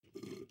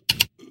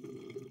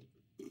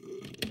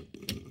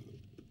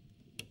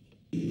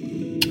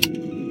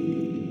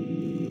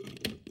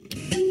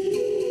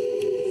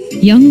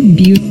young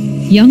beaut,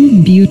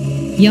 young beaut,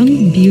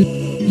 young beaut,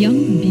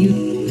 young beaut,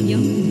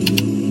 young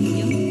beaut,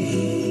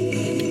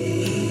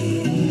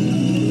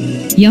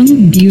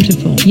 young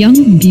beautiful,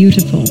 young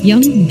beautiful,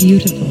 young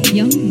beautiful,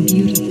 young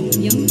beautiful,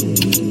 young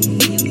beautiful,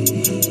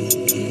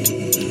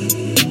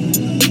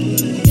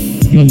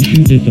 young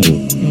beautiful,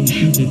 young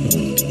beautiful,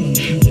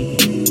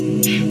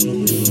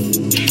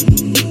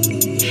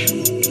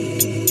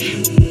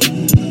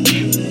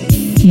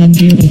 young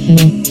beautiful,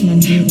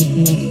 young beautiful, young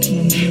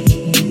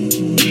beautiful.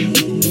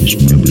 This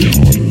may be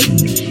harder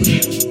than you think. This may be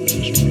harder.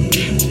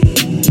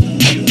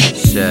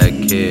 Sad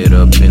kid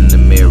up in the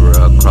mirror.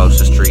 Across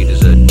the street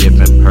is a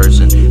different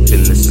person.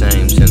 Been the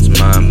same since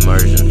my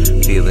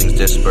immersion. Feelings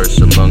disperse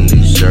among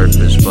these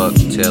surface. Fuck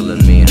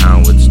telling me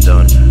how it's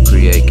done.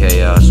 Create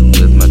chaos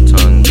with my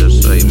tongue.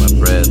 Just say my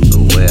breath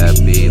the way I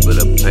be.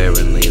 But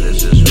apparently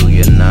this is who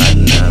you're not.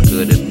 And how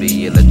could it be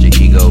you let your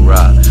ego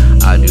rot?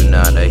 I do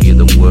not. I hear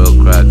the world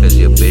cry cause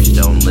your bitch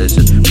don't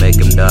listen. Make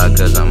him die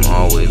cause I'm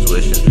always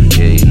wishing.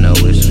 Yeah, you know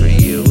it's for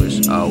you.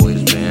 It's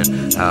always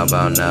been. How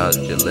about now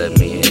that you let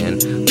me in?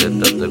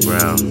 Lift up the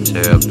ground,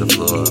 tear up the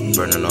floor,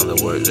 burning all the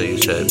words that you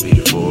said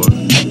before.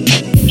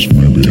 This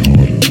may be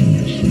harder than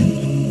you think.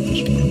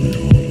 This may be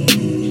harder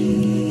than you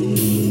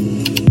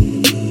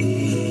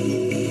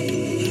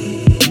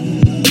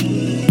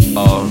think.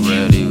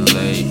 Already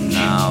late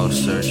now,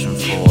 searching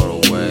for a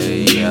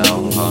way out.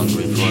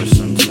 Hungry for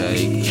some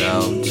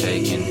takeout,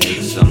 taking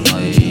hits, I'm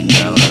laid